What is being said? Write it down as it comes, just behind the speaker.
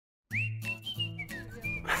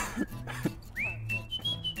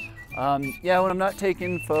Yeah, when I'm not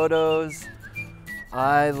taking photos,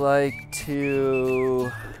 I like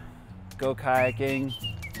to go kayaking,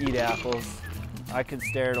 eat apples. I could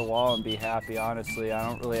stare at a wall and be happy, honestly. I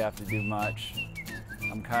don't really have to do much.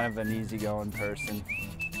 I'm kind of an easygoing person.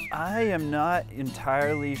 I am not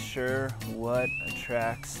entirely sure what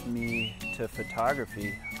attracts me to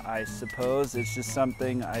photography. I suppose it's just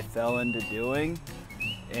something I fell into doing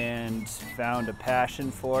and found a passion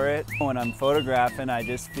for it. When I'm photographing, I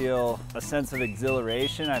just feel a sense of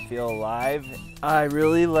exhilaration. I feel alive. I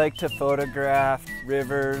really like to photograph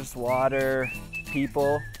rivers, water,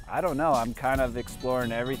 people. I don't know, I'm kind of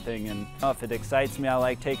exploring everything, and if it excites me, I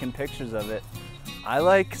like taking pictures of it. I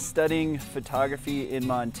like studying photography in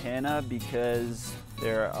Montana because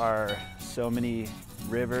there are so many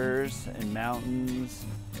rivers and mountains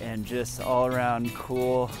and just all around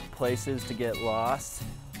cool places to get lost.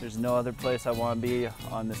 There's no other place I want to be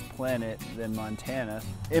on this planet than Montana.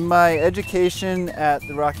 In my education at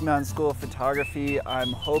the Rocky Mountain School of Photography,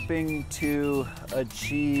 I'm hoping to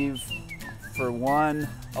achieve, for one,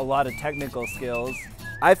 a lot of technical skills.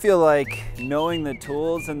 I feel like knowing the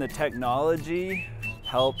tools and the technology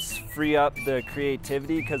helps free up the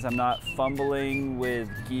creativity because I'm not fumbling with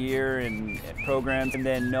gear and programs, and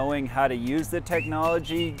then knowing how to use the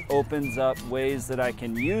technology opens up ways that I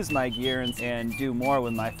can use my gear and do more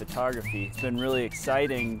with my photography. It's been really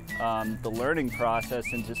exciting, the learning process,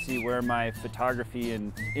 and to see where my photography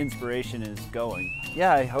and inspiration is going.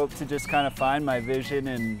 Yeah, I hope to just kind of find my vision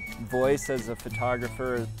and voice as a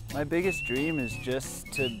photographer. My biggest dream is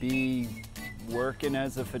just to be working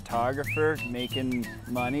as a photographer, making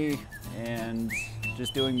money, and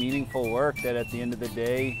just doing meaningful work that at the end of the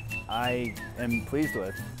day I am pleased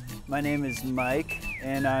with. My name is Mike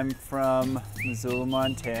and I'm from Missoula,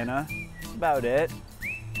 Montana. That's about it.